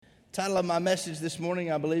Title of my message this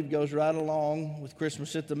morning, I believe, goes right along with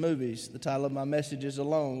Christmas at the movies. The title of my message is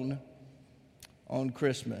Alone on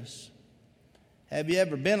Christmas. Have you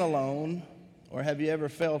ever been alone, or have you ever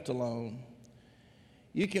felt alone?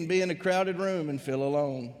 You can be in a crowded room and feel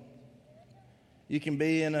alone. You can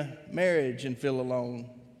be in a marriage and feel alone.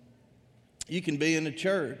 You can be in a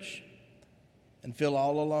church and feel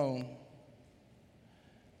all alone.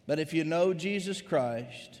 But if you know Jesus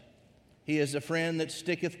Christ, He is a friend that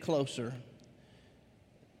sticketh closer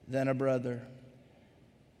than a brother.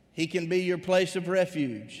 He can be your place of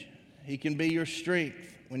refuge. He can be your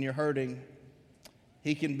strength when you're hurting.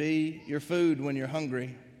 He can be your food when you're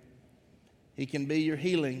hungry. He can be your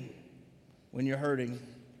healing when you're hurting.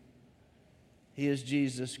 He is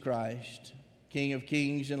Jesus Christ, King of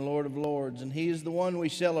kings and Lord of lords, and He is the one we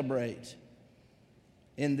celebrate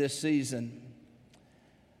in this season.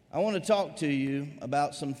 I want to talk to you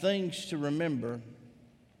about some things to remember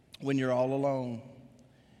when you're all alone.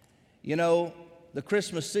 You know, the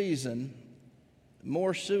Christmas season,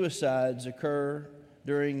 more suicides occur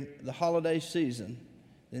during the holiday season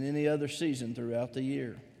than any other season throughout the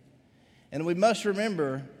year. And we must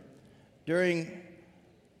remember during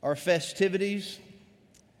our festivities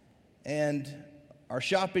and our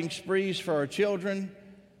shopping sprees for our children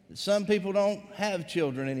that some people don't have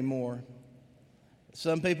children anymore.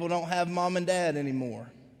 Some people don't have mom and dad anymore,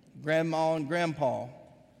 grandma and grandpa.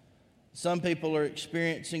 Some people are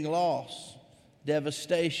experiencing loss,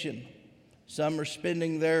 devastation. Some are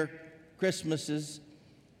spending their Christmases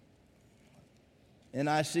in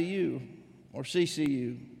ICU or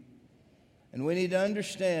CCU. And we need to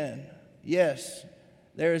understand, yes,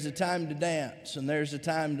 there is a time to dance, and there's a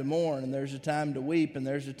time to mourn, and there's a time to weep, and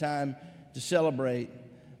there's a time to celebrate.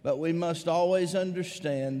 But we must always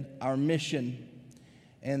understand our mission.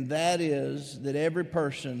 And that is that every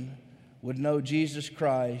person would know Jesus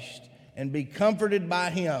Christ and be comforted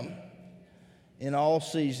by Him in all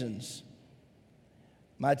seasons.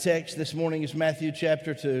 My text this morning is Matthew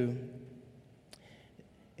chapter 2.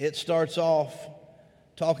 It starts off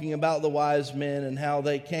talking about the wise men and how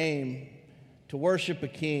they came to worship a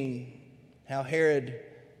king, how Herod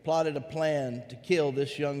plotted a plan to kill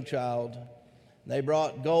this young child. They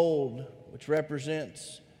brought gold, which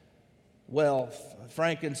represents wealth,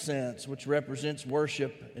 frankincense, which represents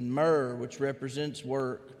worship, and myrrh, which represents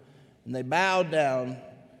work. And they bowed down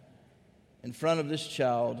in front of this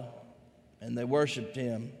child, and they worshiped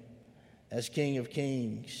Him as King of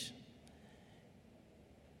Kings.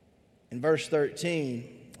 In verse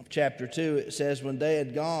 13 of chapter 2, it says, when they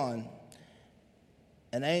had gone,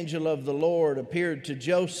 an angel of the Lord appeared to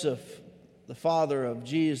Joseph, the father of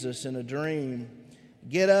Jesus, in a dream.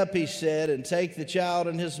 Get up, he said, and take the child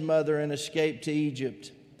and his mother and escape to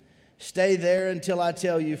Egypt. Stay there until I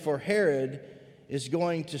tell you, for Herod is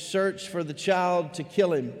going to search for the child to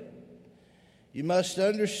kill him. You must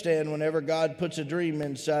understand, whenever God puts a dream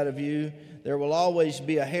inside of you, there will always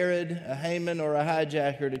be a Herod, a Haman, or a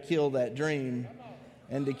hijacker to kill that dream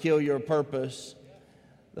and to kill your purpose.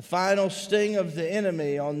 The final sting of the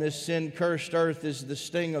enemy on this sin-cursed earth is the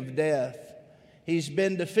sting of death. He's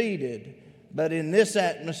been defeated. But in this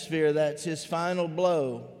atmosphere, that's his final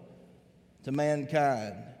blow to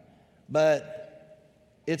mankind. But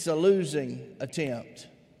it's a losing attempt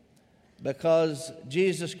because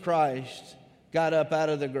Jesus Christ got up out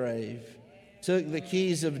of the grave, took the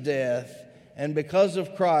keys of death, and because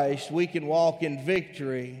of Christ, we can walk in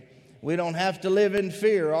victory. We don't have to live in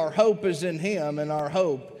fear. Our hope is in Him, and our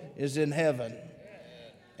hope is in heaven.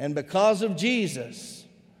 And because of Jesus,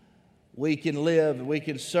 we can live, we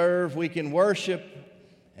can serve, we can worship,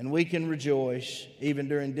 and we can rejoice even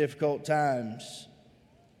during difficult times.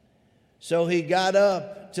 So he got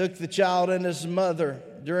up, took the child and his mother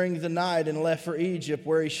during the night and left for Egypt,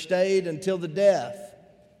 where he stayed until the death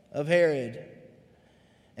of Herod.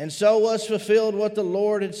 And so was fulfilled what the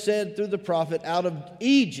Lord had said through the prophet, out of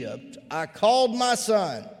Egypt I called my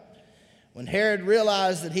son. When Herod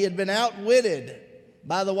realized that he had been outwitted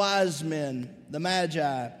by the wise men, the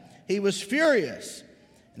Magi, he was furious,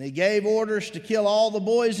 and he gave orders to kill all the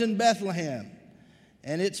boys in Bethlehem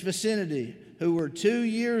and its vicinity who were 2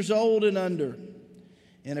 years old and under,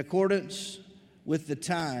 in accordance with the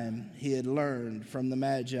time he had learned from the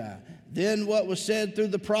Magi. Then what was said through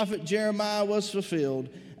the prophet Jeremiah was fulfilled.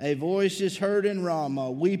 A voice is heard in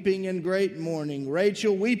Ramah, weeping in great mourning,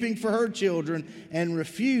 Rachel weeping for her children and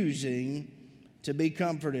refusing to be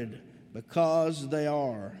comforted, because they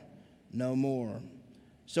are no more.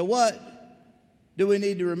 So what do we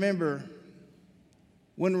need to remember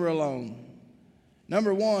when we're alone?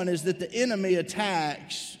 Number one is that the enemy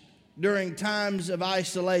attacks during times of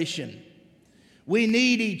isolation. We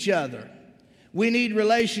need each other. We need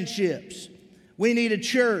relationships. We need a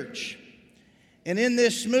church. And in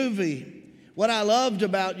this movie, what I loved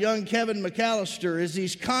about young Kevin McAllister is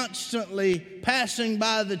he's constantly passing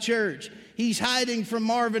by the church. He's hiding from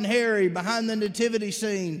Marvin Harry behind the nativity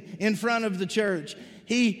scene in front of the church.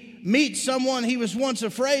 He meets someone he was once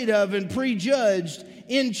afraid of and prejudged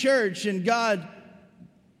in church, and God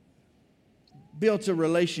built a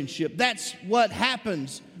relationship. That's what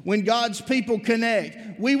happens when God's people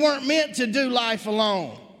connect. We weren't meant to do life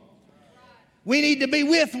alone. We need to be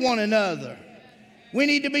with one another. We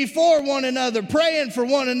need to be for one another, praying for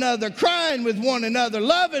one another, crying with one another,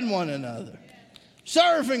 loving one another,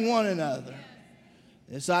 serving one another.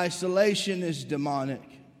 This isolation is demonic.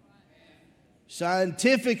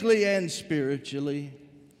 Scientifically and spiritually,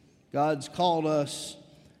 God's called us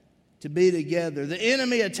to be together. The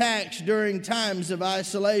enemy attacks during times of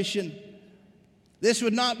isolation. This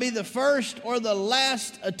would not be the first or the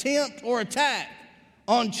last attempt or attack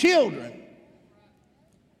on children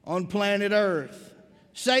on planet Earth.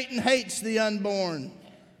 Satan hates the unborn.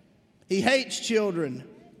 He hates children.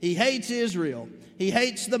 He hates Israel. He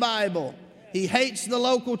hates the Bible. He hates the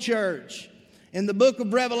local church. In the book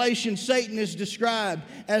of Revelation, Satan is described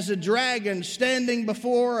as a dragon standing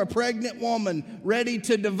before a pregnant woman ready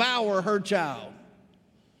to devour her child.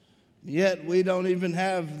 Yet we don't even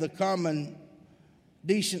have the common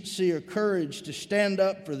decency or courage to stand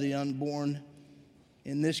up for the unborn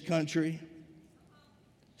in this country.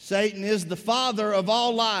 Satan is the father of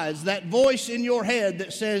all lies, that voice in your head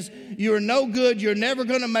that says, you're no good, you're never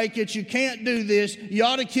going to make it, you can't do this, you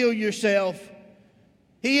ought to kill yourself.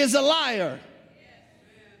 He is a liar.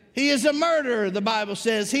 He is a murderer, the Bible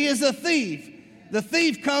says. He is a thief. The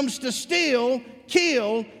thief comes to steal,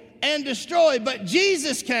 kill, and destroy. But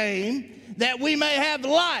Jesus came that we may have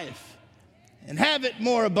life and have it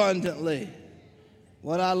more abundantly.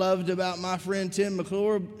 What I loved about my friend Tim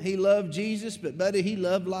McClure, he loved Jesus, but buddy, he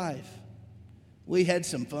loved life. We had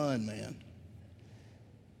some fun, man.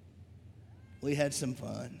 We had some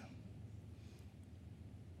fun.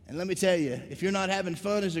 And let me tell you, if you're not having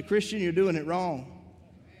fun as a Christian, you're doing it wrong.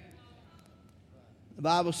 The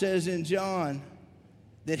Bible says in John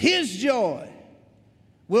that his joy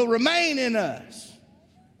will remain in us,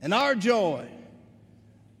 and our joy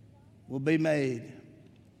will be made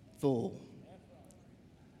full.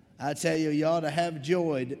 I tell you, you ought to have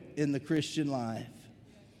joy in the Christian life.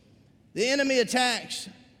 The enemy attacks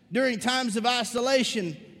during times of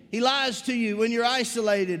isolation. He lies to you when you're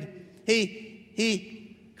isolated.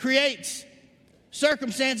 He creates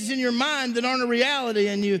circumstances in your mind that aren't a reality,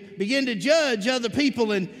 and you begin to judge other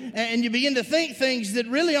people, and you begin to think things that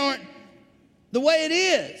really aren't the way it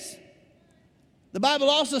is. The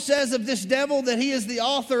Bible also says of this devil that he is the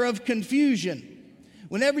author of confusion.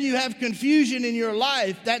 Whenever you have confusion in your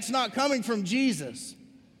life, that's not coming from Jesus.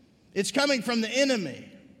 It's coming from the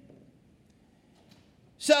enemy.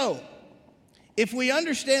 So, if we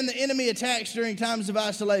understand the enemy attacks during times of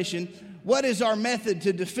isolation, what is our method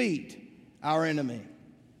to defeat our enemy?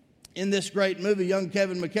 In this great movie, young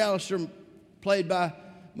Kevin McAllister, played by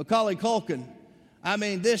Macaulay Culkin, I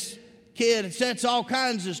mean, this kid sets all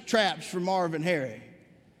kinds of traps for Marvin Harry.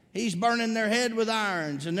 He's burning their head with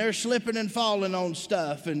irons, and they're slipping and falling on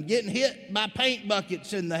stuff and getting hit by paint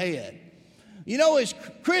buckets in the head. You know, as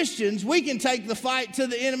Christians, we can take the fight to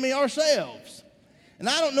the enemy ourselves. And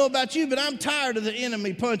I don't know about you, but I'm tired of the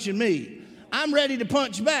enemy punching me. I'm ready to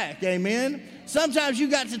punch back, amen? Sometimes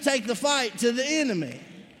you got to take the fight to the enemy.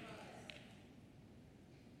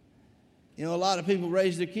 You know, a lot of people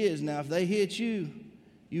raise their kids. Now, if they hit you,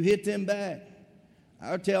 you hit them back.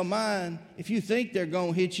 I'll tell mine, if you think they're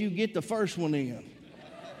going to hit you, get the first one in.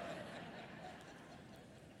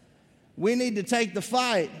 We need to take the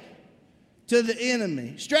fight to the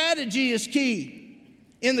enemy. Strategy is key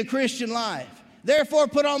in the Christian life. Therefore,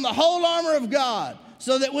 put on the whole armor of God,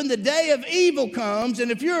 so that when the day of evil comes, and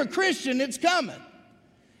if you're a Christian, it's coming.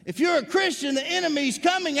 If you're a Christian, the enemy's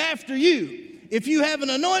coming after you. If you have an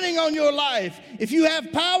anointing on your life, if you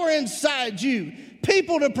have power inside you,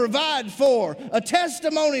 people to provide for, a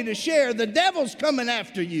testimony to share, the devil's coming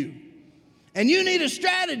after you. And you need a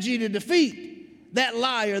strategy to defeat that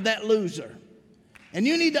liar, that loser. And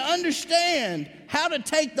you need to understand how to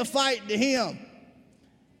take the fight to him.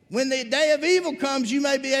 When the day of evil comes, you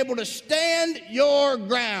may be able to stand your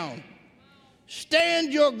ground.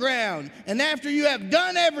 Stand your ground. And after you have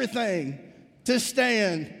done everything to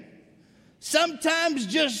stand, sometimes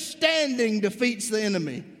just standing defeats the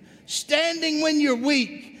enemy. Standing when you're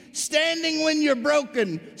weak, standing when you're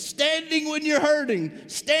broken, standing when you're hurting,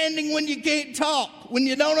 standing when you can't talk, when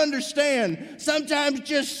you don't understand, sometimes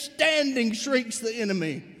just standing shrinks the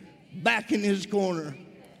enemy back in his corner.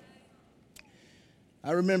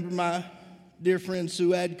 I remember my dear friend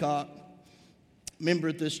Sue Adcock, member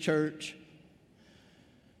at this church,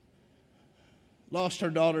 lost her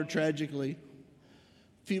daughter tragically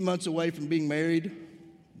a few months away from being married,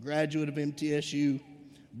 graduate of MTSU,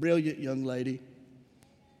 brilliant young lady,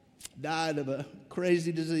 died of a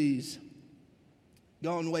crazy disease,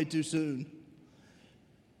 gone way too soon.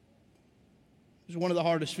 It was one of the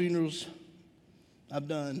hardest funerals I've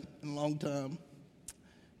done in a long time.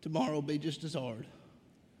 Tomorrow will be just as hard.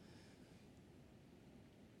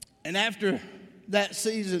 And after that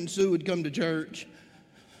season, Sue would come to church,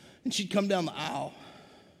 and she'd come down the aisle,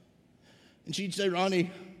 and she'd say,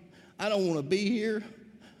 Ronnie, I don't want to be here,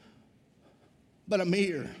 but I'm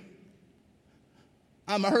here.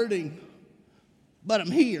 I'm hurting, but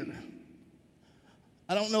I'm here.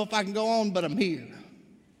 I don't know if I can go on, but I'm here.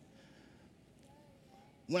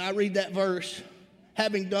 When I read that verse,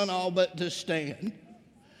 having done all but to stand,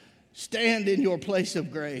 stand in your place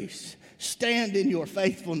of grace. Stand in your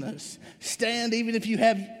faithfulness. Stand even if you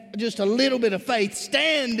have just a little bit of faith.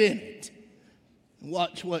 Stand in it.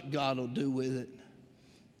 Watch what God will do with it.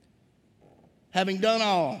 Having done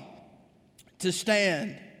all to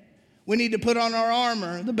stand, we need to put on our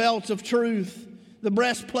armor, the belts of truth, the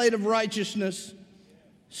breastplate of righteousness,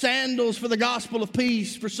 sandals for the gospel of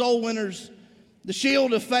peace for soul winners, the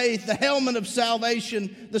shield of faith, the helmet of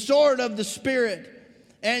salvation, the sword of the Spirit,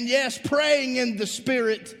 and yes, praying in the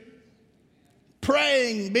Spirit.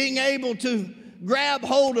 Praying, being able to grab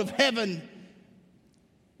hold of heaven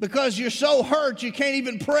because you're so hurt you can't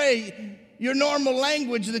even pray your normal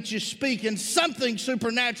language that you speak, and something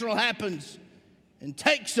supernatural happens and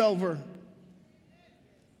takes over,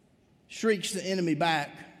 shrieks the enemy back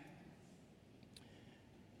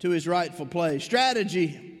to his rightful place.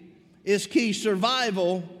 Strategy is key.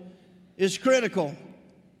 Survival is critical.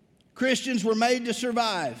 Christians were made to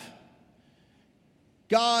survive.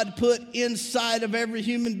 God put inside of every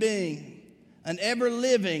human being an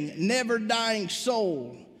ever-living, never-dying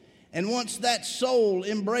soul. And once that soul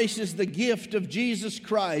embraces the gift of Jesus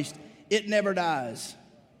Christ, it never dies.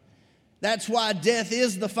 That's why death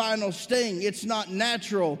is the final sting. It's not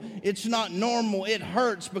natural. It's not normal. It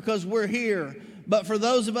hurts because we're here. But for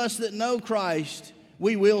those of us that know Christ,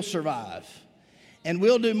 we will survive. And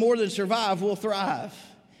we'll do more than survive, we'll thrive.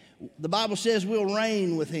 The Bible says we'll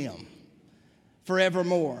reign with him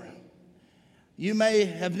forevermore. You may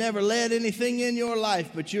have never led anything in your life,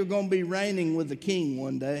 but you're going to be reigning with the King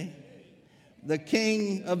one day. The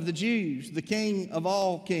King of the Jews, the King of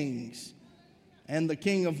all kings, and the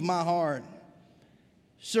King of my heart.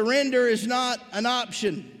 Surrender is not an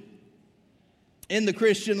option in the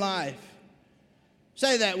Christian life.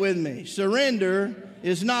 Say that with me. Surrender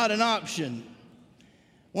is not an option.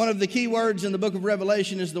 One of the key words in the book of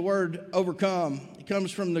Revelation is the word overcome. It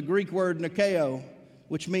comes from the Greek word nikeo,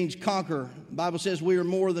 which means conquer. The Bible says we are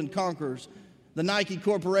more than conquerors. The Nike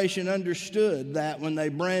Corporation understood that when they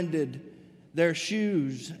branded their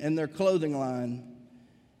shoes and their clothing line.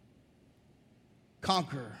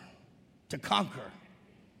 Conquer, to conquer.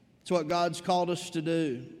 It's what God's called us to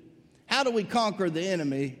do. How do we conquer the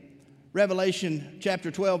enemy? Revelation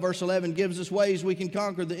chapter 12, verse 11 gives us ways we can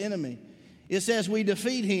conquer the enemy. It says we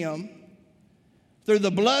defeat him through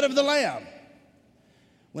the blood of the Lamb.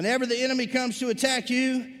 Whenever the enemy comes to attack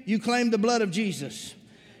you, you claim the blood of Jesus.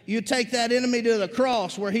 You take that enemy to the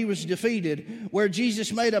cross where he was defeated, where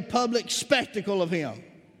Jesus made a public spectacle of him.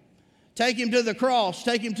 Take him to the cross,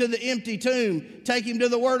 take him to the empty tomb, take him to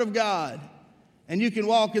the Word of God, and you can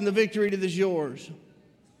walk in the victory that is yours.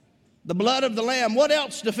 The blood of the Lamb. What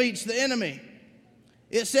else defeats the enemy?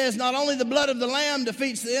 It says not only the blood of the Lamb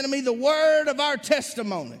defeats the enemy, the word of our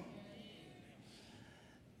testimony.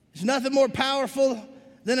 There's nothing more powerful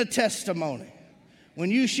than a testimony.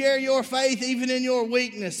 When you share your faith, even in your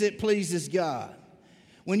weakness, it pleases God.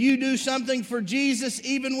 When you do something for Jesus,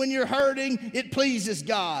 even when you're hurting, it pleases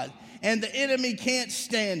God. And the enemy can't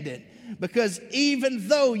stand it. Because even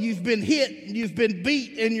though you've been hit, you've been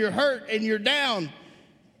beat, and you're hurt, and you're down,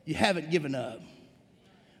 you haven't given up.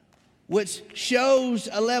 Which shows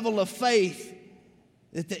a level of faith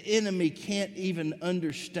that the enemy can't even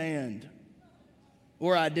understand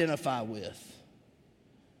or identify with.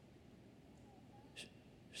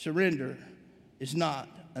 Surrender is not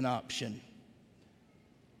an option.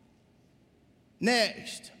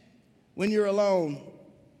 Next, when you're alone,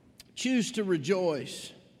 choose to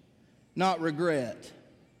rejoice, not regret.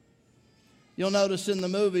 You'll notice in the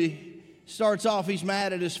movie, starts off he's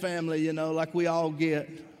mad at his family, like we all get.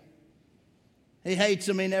 He hates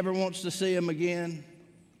them. He never wants to see them again.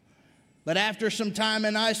 But after some time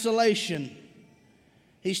in isolation,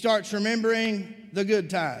 he starts remembering the good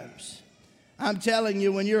times. I'm telling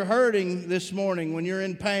you, when you're hurting this morning, when you're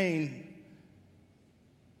in pain,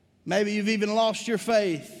 maybe you've even lost your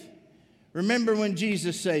faith, remember when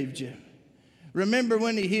Jesus saved you. Remember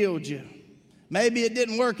when he healed you. Maybe it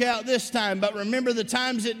didn't work out this time, but remember the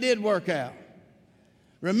times it did work out.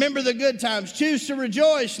 Remember the good times. Choose to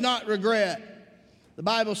rejoice, not regret. The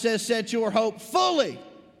Bible says, set your hope fully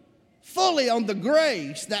on the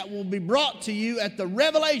grace that will be brought to you at the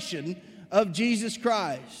revelation of Jesus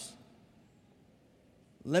Christ.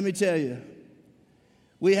 Let me tell you,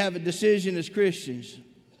 we have a decision as Christians.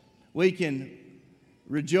 We can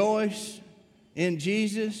rejoice in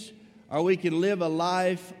Jesus, or we can live a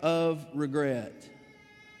life of regret.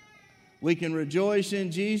 We can rejoice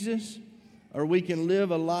in Jesus, or we can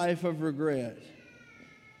live a life of regret.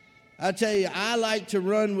 I tell you, I like to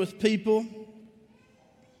run with people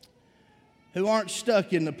who aren't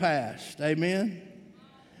stuck in the past. Amen?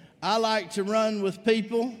 I like to run with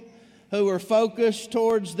people who are focused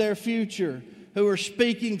towards their future, who are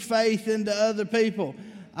speaking faith into other people.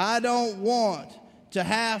 I don't want to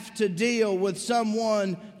have to deal with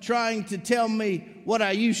someone trying to tell me what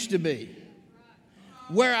I used to be,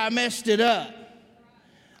 where I messed it up.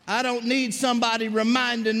 I don't need somebody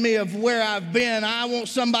reminding me of where I've been. I want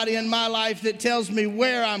somebody in my life that tells me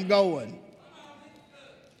where I'm going.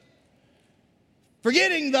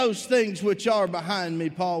 Forgetting those things which are behind me,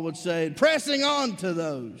 Paul would say, pressing on to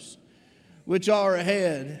those which are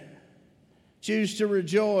ahead. Choose to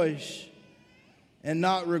rejoice and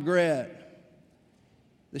not regret.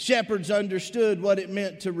 The shepherds understood what it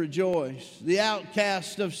meant to rejoice. The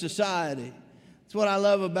outcast of society. That's what I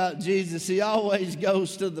love about Jesus. He always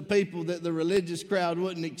goes to the people that the religious crowd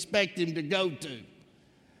wouldn't expect him to go to.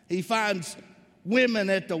 He finds women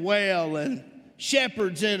at the well and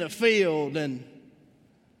shepherds in a field and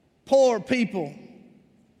poor people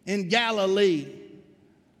in Galilee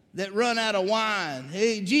that run out of wine.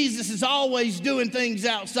 Jesus is always doing things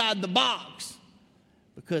outside the box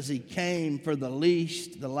because he came for the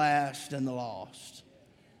least, the last, and the lost.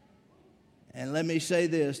 And let me say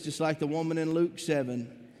this, just like the woman in Luke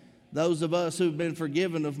 7, those of us who've been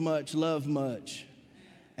forgiven of much love much.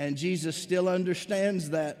 And Jesus still understands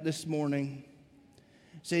that this morning.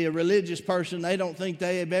 See, a religious person, they don't think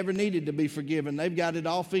they have ever needed to be forgiven. They've got it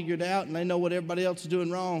all figured out and they know what everybody else is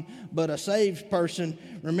doing wrong. But a saved person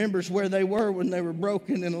remembers where they were when they were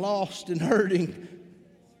broken and lost and hurting.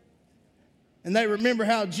 And they remember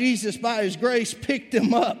how Jesus, by his grace, picked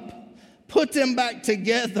them up, put them back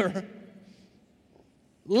together,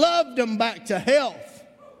 loved them back to health,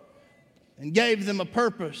 and gave them a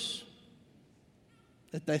purpose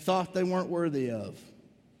that they thought they weren't worthy of.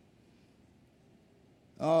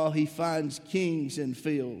 Oh, he finds kings in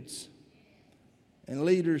fields and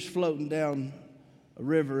leaders floating down a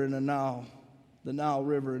river in the Nile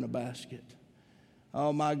River in a basket.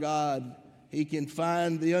 Oh, my God, he can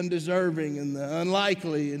find the undeserving and the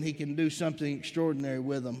unlikely, and he can do something extraordinary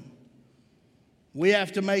with them. We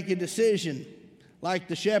have to make a decision, like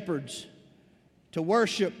the shepherds, to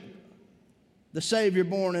worship the Savior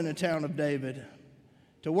born in the town of David,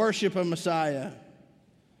 to worship a Messiah.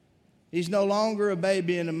 He's no longer a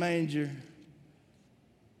baby in a manger.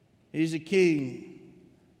 He's a king,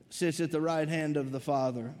 sits at the right hand of the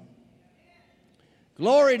Father.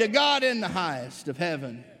 Glory to God in the highest of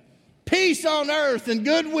heaven. Peace on earth and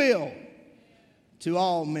goodwill to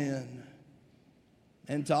all men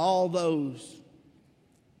and to all those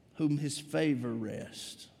whom his favor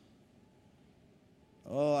rests.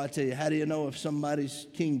 Oh, I tell you, how do you know if somebody's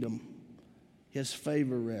kingdom, his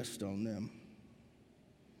favor rests on them?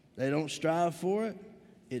 They don't strive for it.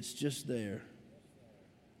 It's just there.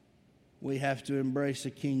 We have to embrace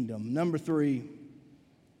a kingdom. Number 3,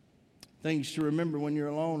 things to remember when you're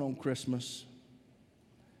alone on Christmas.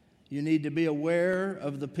 You need to be aware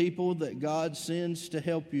of the people that God sends to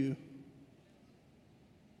help you.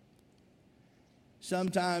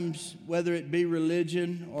 Sometimes, whether it be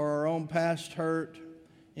religion or our own past hurt,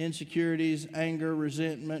 insecurities, anger,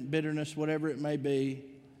 resentment, bitterness, whatever it may be,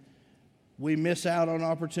 we miss out on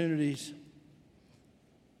opportunities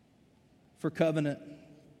for covenant.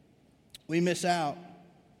 We miss out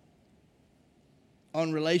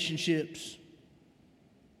on relationships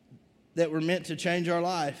that were meant to change our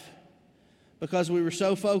life because we were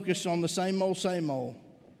so focused on the same old, same old.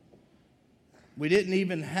 We didn't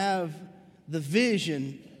even have the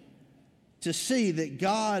vision to see that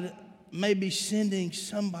God may be sending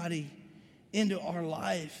somebody into our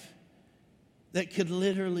life that could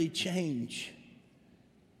literally change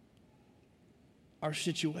our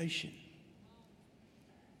situation.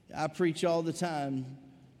 I preach all the time,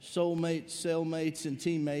 soulmates, cellmates, and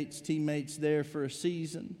teammates. Teammates there for a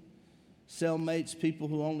season. Cellmates, people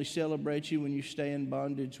who only celebrate you when you stay in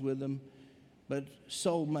bondage with them. But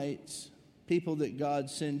soulmates, people that God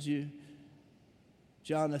sends you.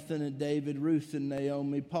 Jonathan and David, Ruth and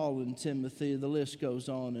Naomi, Paul and Timothy, the list goes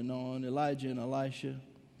on, Elijah and Elisha.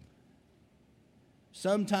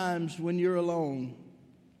 Sometimes when you're alone,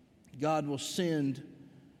 God will send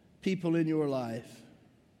people in your life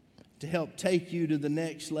to help take you to the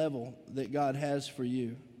next level that God has for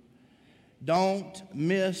you. Don't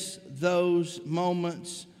miss those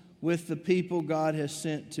moments with the people God has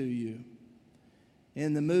sent to you.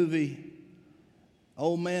 In the movie,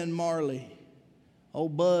 Old Man Marley,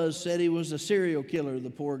 old Buzz said he was a serial killer, the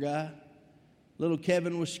poor guy. Little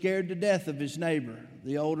Kevin was scared to death of his neighbor,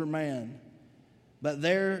 the older man. But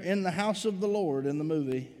there in the house of the Lord in the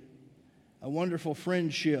movie, a wonderful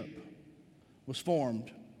friendship was formed.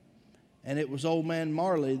 And it was Old Man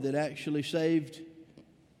Marley that actually saved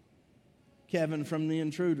Kevin from the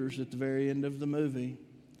intruders at the very end of the movie.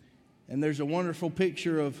 And there's a wonderful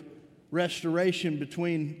picture of restoration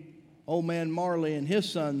between Old Man Marley and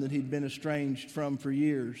his son that he'd been estranged from for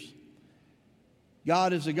years.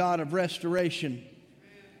 God is a God of restoration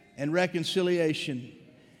and reconciliation.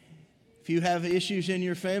 If you have issues in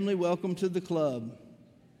your family, welcome to the club.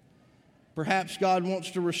 Perhaps God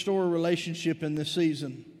wants to restore a relationship in this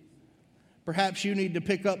season. Perhaps you need to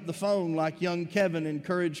pick up the phone like young Kevin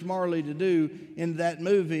encouraged Marley to do in that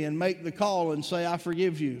movie and make the call and say, I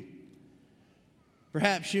forgive you.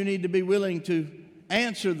 Perhaps you need to be willing to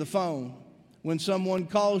answer the phone when someone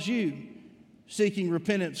calls you seeking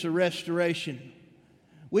repentance or restoration.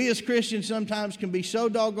 We as Christians sometimes can be so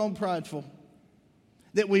doggone prideful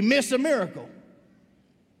that we miss a miracle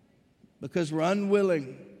because we're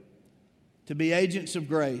unwilling to be agents of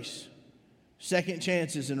grace. Second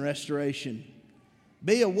chances and restoration.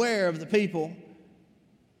 Be aware of the people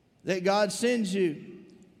that God sends you.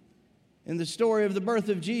 In the story of the birth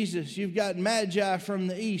of Jesus, you've got magi from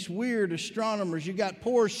the east, weird astronomers. You've got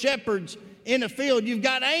poor shepherds in a field. You've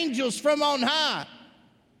got angels from on high.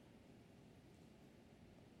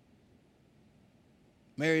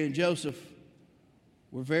 Mary and Joseph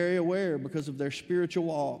were very aware because of their spiritual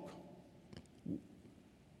walk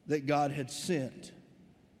that God had sent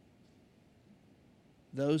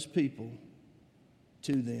those people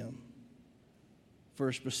to them for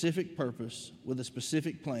a specific purpose with a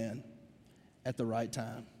specific plan at the right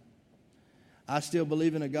time. I still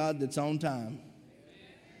believe in a God that's on time.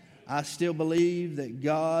 I still believe that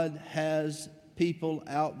God has people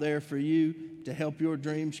out there for you to help your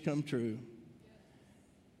dreams come true.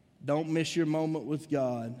 Don't miss your moment with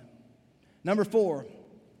God. Number 4,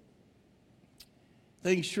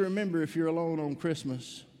 things to remember if you're alone on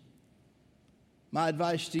Christmas. My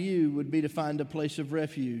advice to you would be to find a place of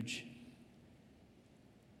refuge.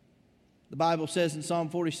 The Bible says in Psalm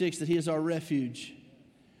 46 that He is our refuge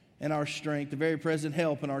and our strength, the very present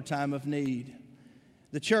help in our time of need.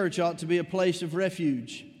 The church ought to be a place of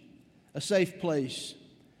refuge, a safe place,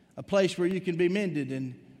 a place where you can be mended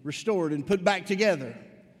and restored and put back together.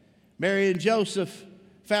 Mary and Joseph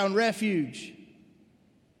found refuge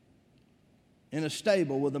in a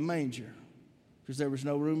stable with a manger because there was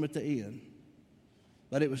no room at the inn.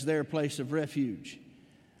 But it was their place of refuge.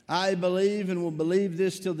 I believe and will believe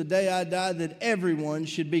this till the day I die that everyone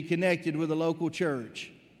should be connected with a local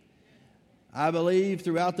church. I believe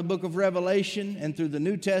throughout the book of Revelation and through the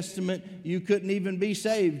New Testament, you couldn't even be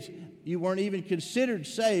saved. You weren't even considered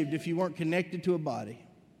saved if you weren't connected to a body.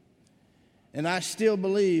 And I still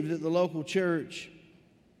believe that the local church,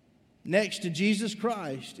 next to Jesus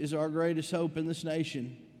Christ, is our greatest hope in this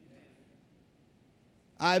nation.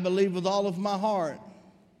 I believe with all of my heart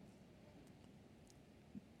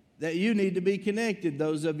that you need to be connected.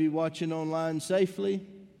 Those of you watching online safely,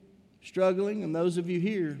 struggling, and those of you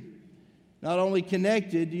here, not only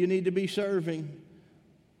connected, you need to be serving.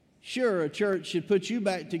 Sure, a church should put you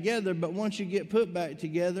back together, but once you get put back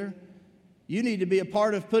together, you need to be a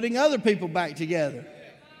part of putting other people back together.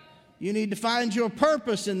 You need to find your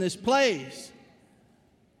purpose in this place.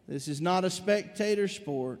 This is not a spectator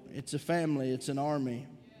sport. It's a family. It's an army.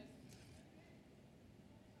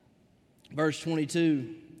 Verse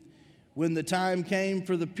 22. When the time came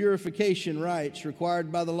for the purification rites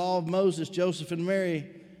required by the law of Moses, Joseph and Mary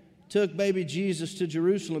took baby Jesus to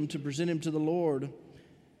Jerusalem to present him to the Lord.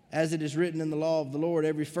 As it is written in the law of the Lord,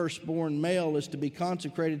 every firstborn male is to be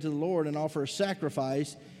consecrated to the Lord and offer a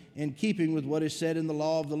sacrifice in keeping with what is said in the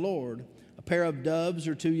law of the Lord, a pair of doves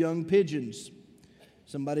or 2 young pigeons.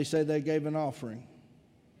 Somebody say they gave an offering.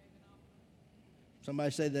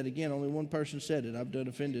 Somebody say that again. Only one person said it. I've done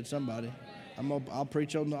offended somebody. I'll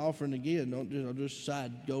preach on the offering again. I'll just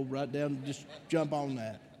go right down, just jump on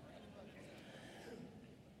that.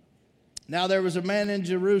 Now there was a man in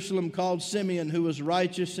Jerusalem called Simeon who was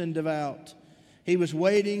righteous and devout. He was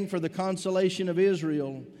waiting for the consolation of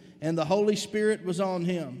Israel, and the Holy Spirit was on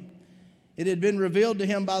him. It had been revealed to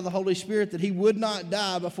him by the Holy Spirit that he would not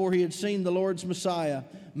die before he had seen the Lord's Messiah.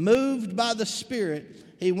 Moved by the Spirit,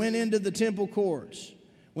 he went into the temple courts.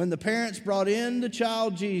 When the parents brought in the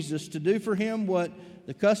child Jesus to do for him what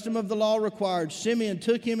the custom of the law required, Simeon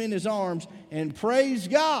took him in his arms and praised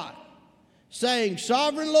God, saying,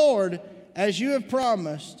 "Sovereign Lord, as you have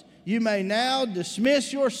promised, you may now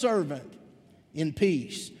dismiss your servant in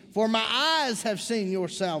peace. For my eyes have seen your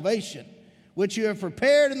salvation, which you have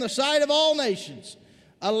prepared in the sight of all nations,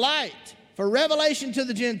 a light for revelation to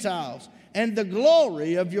the Gentiles, and the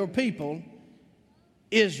glory of your people,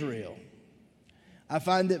 Israel." I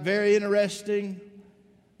find it very interesting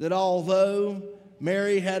that although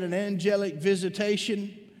Mary had an angelic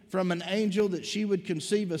visitation from an angel that she would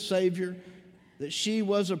conceive a Savior, that she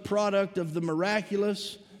was a product of the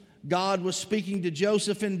miraculous, God was speaking to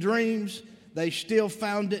Joseph in dreams, they still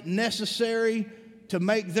found it necessary to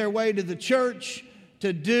make their way to the church,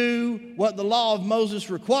 to do what the law of Moses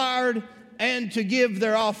required, and to give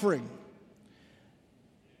their offering.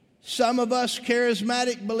 Some of us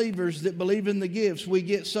charismatic believers that believe in the gifts, we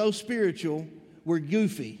get so spiritual, we're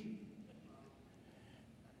goofy.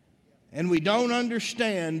 And we don't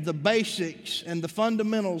understand the basics and the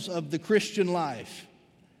fundamentals of the Christian life.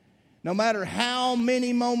 No matter how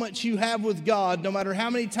many moments you have with God, no matter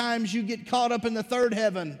how many times you get caught up in the third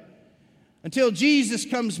heaven, until Jesus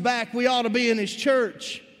comes back, we ought to be in His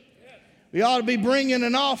church. We ought to be bringing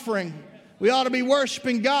an offering. We ought to be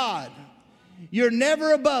worshiping God. You're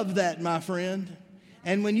never above that, my friend.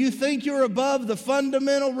 And when you think you're above the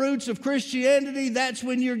fundamental roots of Christianity, that's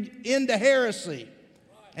when you're into heresy.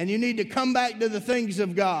 And you need to come back to the things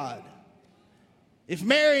of God. If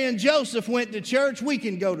Mary and Joseph went to church, we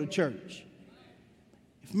can go to church.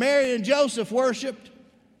 If Mary and Joseph worshiped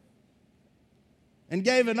and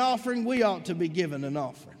gave an offering, we ought to be given an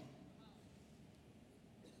offering.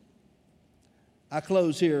 I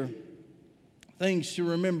close here. Things to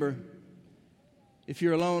remember if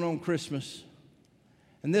you're alone on Christmas.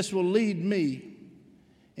 And this will lead me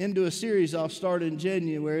into a series I'll start in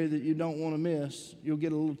January that you don't want to miss. You'll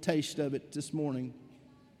get a little taste of it this morning.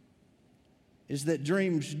 Is that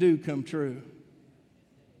dreams do come true.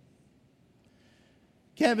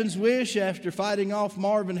 Kevin's wish after fighting off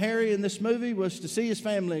Marv and Harry in this movie was to see his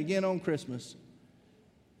family again on Christmas.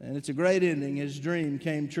 And it's a great ending. His dream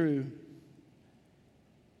came true.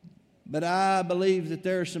 But I believe that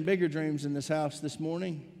there are some bigger dreams in this house this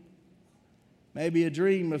morning. Maybe a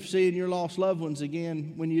dream of seeing your lost loved ones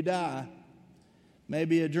again when you die.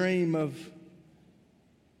 Maybe a dream of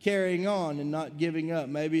carrying on and not giving up.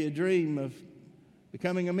 Maybe a dream of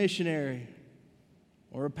becoming a missionary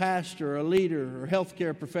or a pastor or a leader or a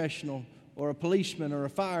healthcare professional or a policeman or a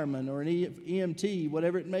fireman or an EMT,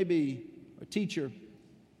 whatever it may be, a teacher,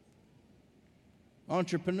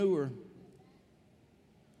 entrepreneur.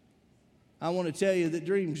 I want to tell you that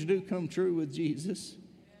dreams do come true with Jesus.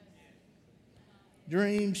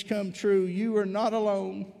 Dreams come true. You are not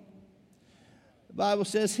alone. The Bible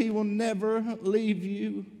says He will never leave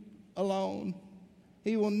you alone.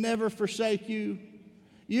 He will never forsake you.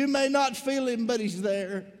 You may not feel Him, but He's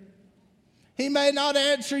there. He may not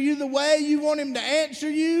answer you the way you want Him to answer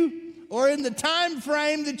you or in the time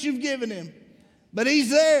frame that you've given Him, but He's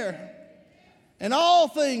there. And all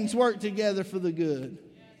things work together for the good,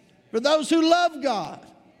 for those who love God,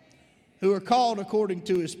 who are called according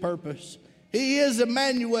to His purpose. He is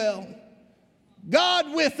Emmanuel,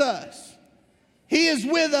 God with us. He is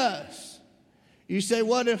with us. You say,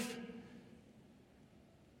 what if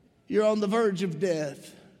you're on the verge of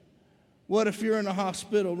death? What if you're in a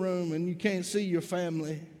hospital room and you can't see your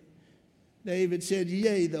family? David said,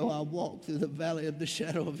 yea, though I walk through the valley of the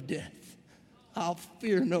shadow of death, I'll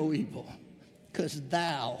fear no evil, because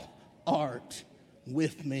thou art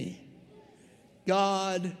with me.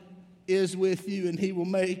 God is with you, and He will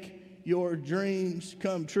make your dreams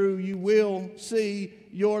come true. You will see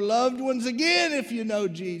your loved ones again if you know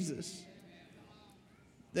Jesus.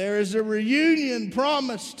 There is a reunion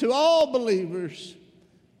promised to all believers.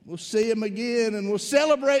 We'll see Him again, and we'll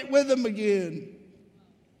celebrate with Him again.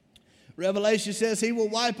 Revelation says He will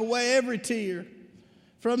wipe away every tear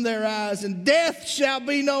from their eyes, and death shall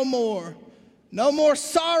be no more. No more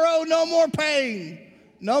sorrow, no more pain,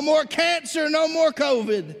 no more cancer, no more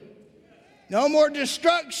COVID, no more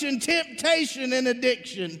destruction, temptation, and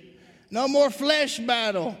addiction. No more flesh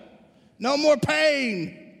battle. No more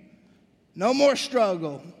pain. No more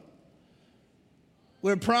struggle.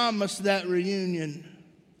 We're promised that reunion.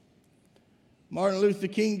 Martin Luther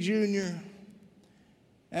King Jr.,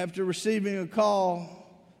 after receiving a call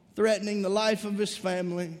threatening the life of his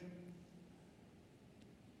family,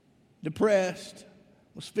 depressed,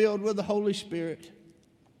 was filled with the Holy Spirit.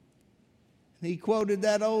 And he quoted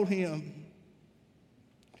that old hymn.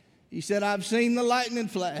 He said, I've seen the lightning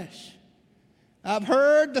flash. I've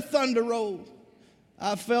heard the thunder roll.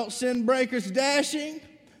 I've felt sin breakers dashing,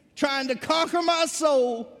 trying to conquer my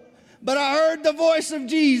soul. But I heard the voice of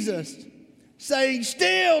Jesus saying,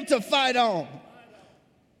 still to fight on.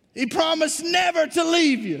 He promised never to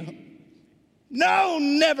leave you. No,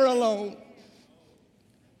 never alone.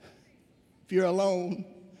 If you're alone,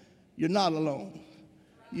 you're not alone.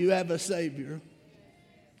 You have a Savior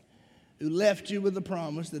who left you with the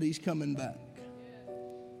promise that he's coming back.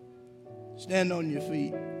 Stand on your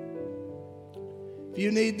feet. If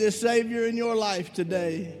you need this Savior in your life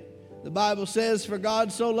today, the Bible says, for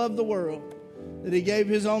God so loved the world that he gave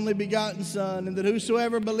his only begotten Son, and that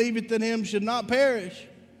whosoever believeth in him should not perish,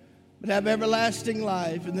 but have everlasting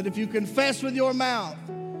life. And that if you confess with your mouth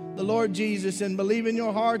the Lord Jesus and believe in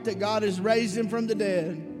your heart that God has raised him from the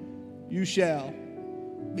dead, you shall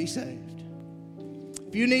be saved.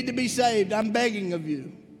 If you need to be saved, I'm begging of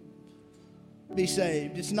you, be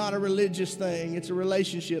saved. It's not a religious thing, it's a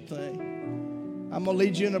relationship thing. I'm going to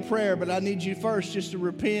lead you in a prayer, but I need you first just to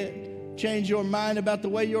repent, change your mind about the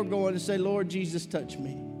way you're going, and say, Lord Jesus, touch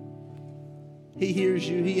me. He hears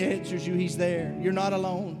you, he answers you, he's there. You're not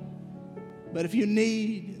alone. But if you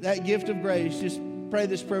need that gift of grace, just pray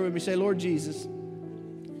this prayer with me. Say, Lord Jesus,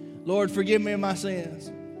 Lord, forgive me of my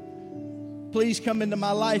sins. Please come into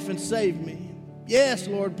my life and save me. Yes,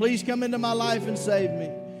 Lord, please come into my life and save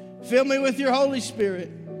me. Fill me with your Holy Spirit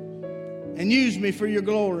and use me for your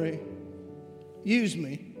glory. Use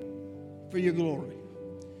me for your glory.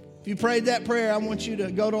 If you prayed that prayer, I want you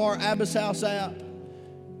to go to our Abbas House app.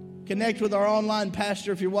 Connect with our online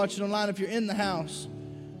pastor if you're watching online. If you're in the house,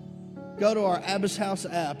 go to our Abbas House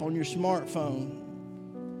app on your smartphone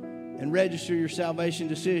and register your salvation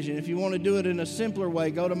decision. If you want to do it in a simpler way,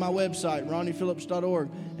 go to my website, ronniephillips.org,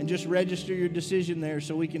 and just register your decision there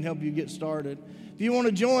so we can help you get started. If you want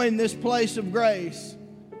to join this place of grace,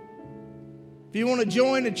 if you want to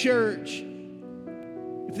join a church,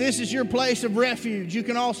 if this is your place of refuge, you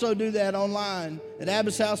can also do that online at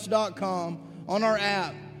abbashouse.com on our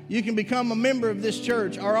app. You can become a member of this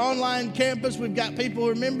church. Our online campus, we've got people who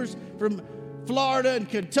are members from Florida and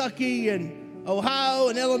Kentucky and Ohio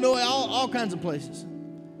and Illinois, all kinds of places.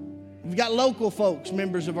 We've got local folks,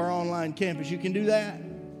 members of our online campus. You can do that.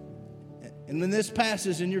 And when this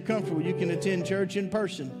passes and you're comfortable, you can attend church in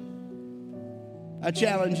person. I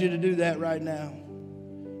challenge you to do that right now.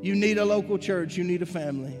 You need a local church. You need a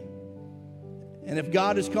family. And if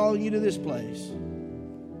God is calling you to this place,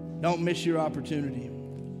 don't miss your opportunity.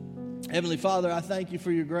 Heavenly Father, I thank you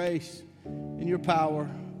for your grace and your power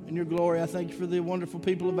and your glory. I thank you for the wonderful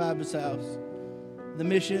people of Abbas House, the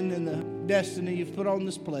mission and the destiny you've put on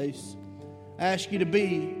this place. I ask you to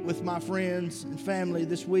be with my friends and family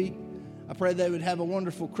this week. I pray they would have a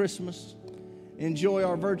wonderful Christmas, enjoy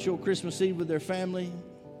our virtual Christmas Eve with their family.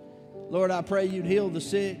 Lord, I pray you'd heal the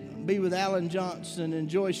sick, be with Alan Johnson and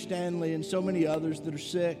Joyce Stanley and so many others that are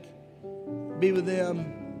sick. Be with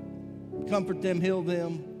them, comfort them, heal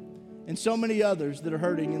them, and so many others that are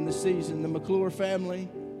hurting in this season. The McClure family,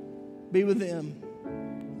 be with them.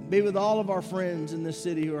 Be with all of our friends in this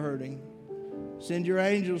city who are hurting. Send your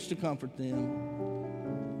angels to comfort them.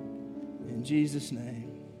 In Jesus' name.